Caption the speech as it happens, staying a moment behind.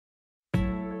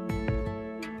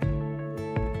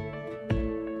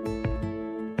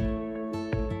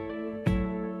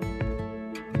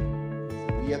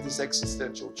have this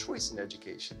existential choice in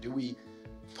education. Do we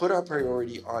put our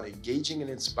priority on engaging and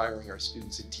inspiring our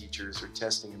students and teachers, or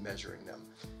testing and measuring them?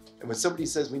 And when somebody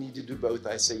says we need to do both,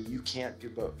 I say you can't do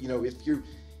both. You know,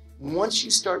 once you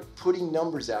start putting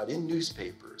numbers out in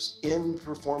newspapers, in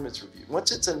performance review,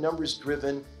 once it's a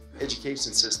numbers-driven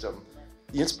education system,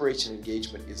 the inspiration and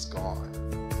engagement is gone.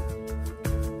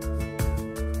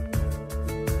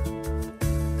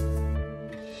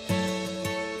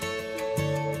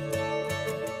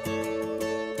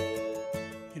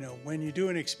 When you do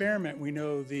an experiment, we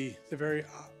know the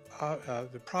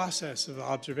process of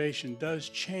observation does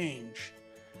change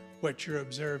what you're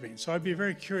observing. So I'd be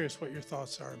very curious what your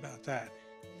thoughts are about that.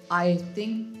 I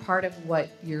think part of what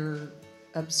you're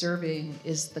observing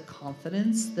is the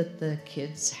confidence that the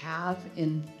kids have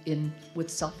with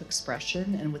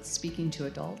self-expression and with speaking to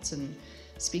adults and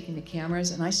speaking to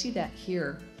cameras, and I see that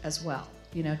here as well.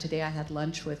 You know, today I had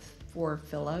lunch with 4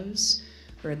 fellows.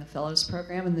 We're in the fellows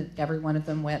program, and every one of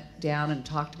them went down and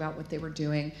talked about what they were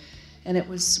doing, and it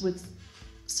was with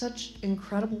such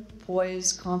incredible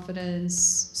poise,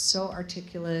 confidence, so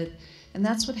articulate, and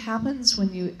that's what happens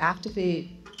when you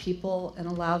activate people and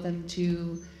allow them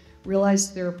to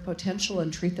realize their potential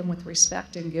and treat them with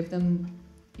respect and give them,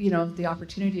 the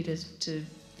opportunity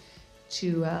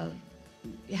to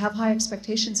have high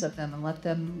expectations of them and let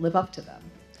them live up to them.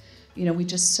 We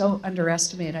just so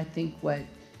underestimate, I think, what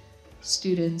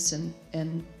students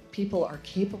and people are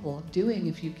capable of doing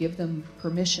if you give them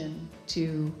permission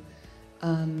to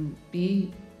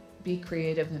be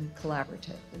creative and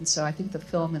collaborative. And so I think the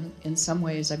film, in some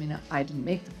ways, I mean, I didn't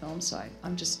make the film, so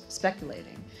I'm just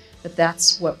speculating, but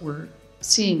that's what we're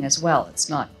seeing as well. It's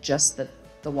not just that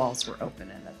the walls were open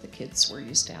and that the kids were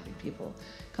used to having people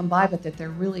come by, but that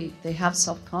they have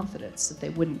self-confidence that they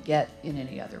wouldn't get in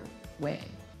any other way,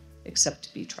 except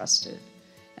to be trusted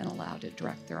and allowed to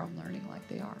direct their own learning like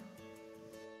they are.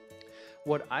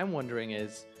 What I'm wondering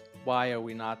is, why are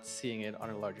we not seeing it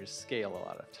on a larger scale a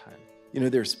lot of time?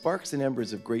 There's sparks and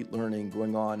embers of great learning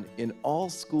going on in all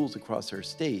schools across our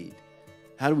state.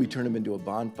 How do we turn them into a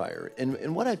bonfire?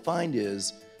 And what I find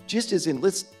is, just as in,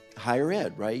 let's higher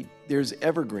ed, right? There's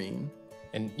Evergreen.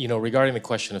 And, regarding the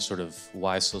question of sort of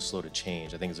why so slow to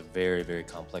change, I think it's a very, very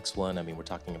complex one. I mean, we're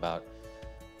talking about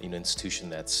an institution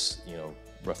that's,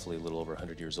 roughly a little over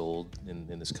 100 years old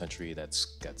in this country,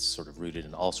 that's sort of rooted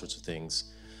in all sorts of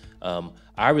things.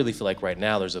 I really feel like right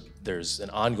now there's an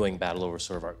ongoing battle over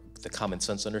sort of the common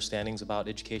sense understandings about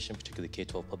education, particularly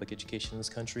K-12 public education in this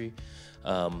country.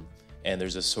 And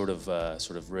there's a sort of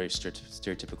very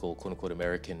stereotypical, quote unquote,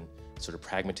 American sort of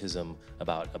pragmatism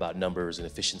about numbers and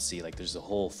efficiency. Like, there's a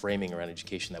whole framing around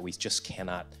education that we just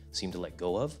cannot seem to let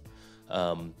go of.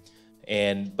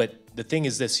 But the thing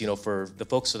is this, for the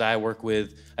folks that I work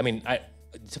with, I mean,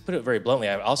 to put it very bluntly,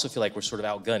 I also feel like we're sort of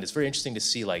outgunned. It's very interesting to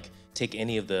see, like, take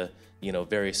any of the,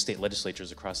 various state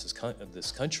legislatures across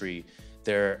this country.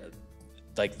 They're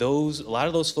like a lot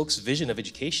of those folks' vision of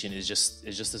education is just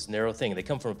this narrow thing. They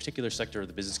come from a particular sector of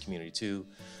the business community too,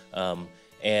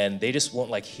 and they just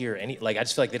won't hear any. I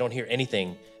just feel like they don't hear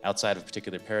anything outside of a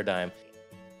particular paradigm.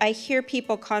 I hear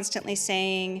people constantly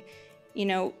saying,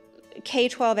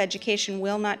 K-12 education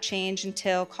will not change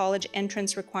until college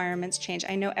entrance requirements change.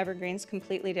 I know Evergreen's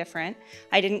completely different.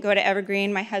 I didn't go to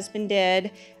Evergreen, my husband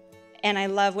did, and I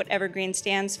love what Evergreen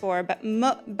stands for, but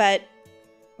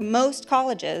most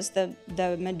colleges,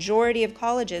 the majority of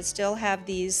colleges, still have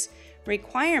these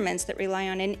requirements that rely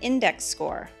on an index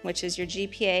score, which is your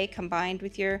GPA combined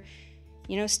with your,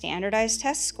 standardized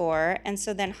test score. And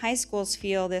so then high schools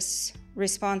feel this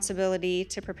responsibility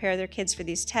to prepare their kids for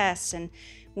these tests, and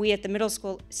we at the middle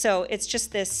school, so it's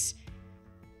just this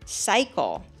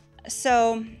cycle.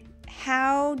 So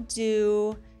how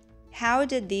did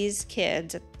these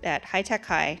kids at High Tech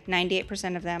High,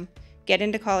 98% of them, get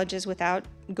into colleges without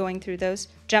going through those,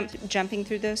 jumping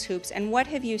through those hoops? And what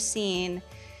have you seen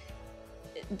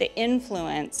the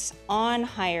influence on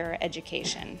higher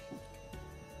education?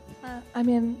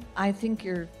 I think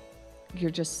you're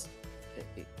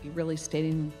really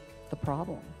stating the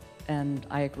problem, and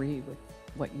I agree with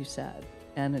what you said.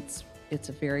 And it's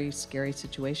a very scary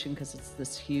situation because it's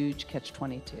this huge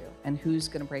catch-22, and who's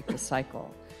going to break the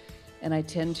cycle? And I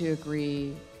tend to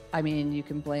agree. I mean, you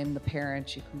can blame the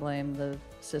parents, you can blame the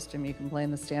system, you can blame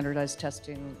the standardized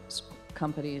testing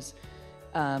companies.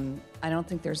 I don't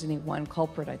think there's any one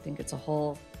culprit. I think it's a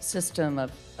whole system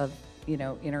of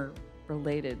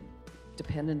interrelated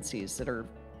dependencies that are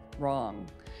wrong.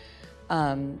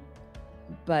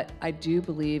 But I do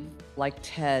believe, like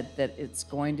Ted, that it's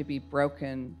going to be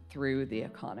broken through the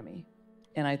economy.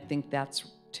 And I think that's,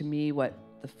 to me, what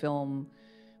the film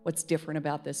what's different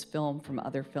about this film from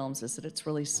other films is that it's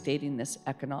really stating this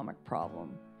economic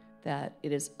problem, that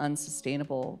it is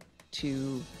unsustainable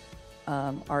to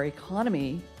our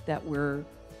economy, that we're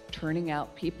turning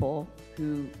out people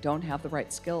who don't have the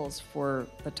right skills for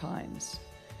the times.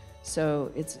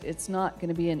 So it's not going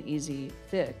to be an easy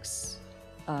fix,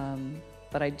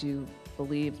 but I do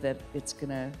believe that it's going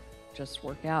to just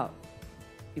work out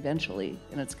eventually,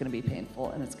 and it's going to be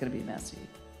painful and it's going to be messy.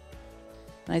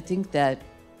 And I think that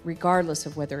regardless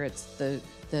of whether it's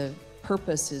the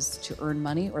purpose is to earn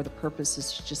money or the purpose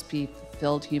is to just be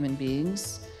fulfilled human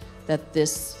beings, that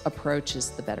this approach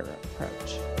is the better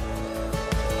approach.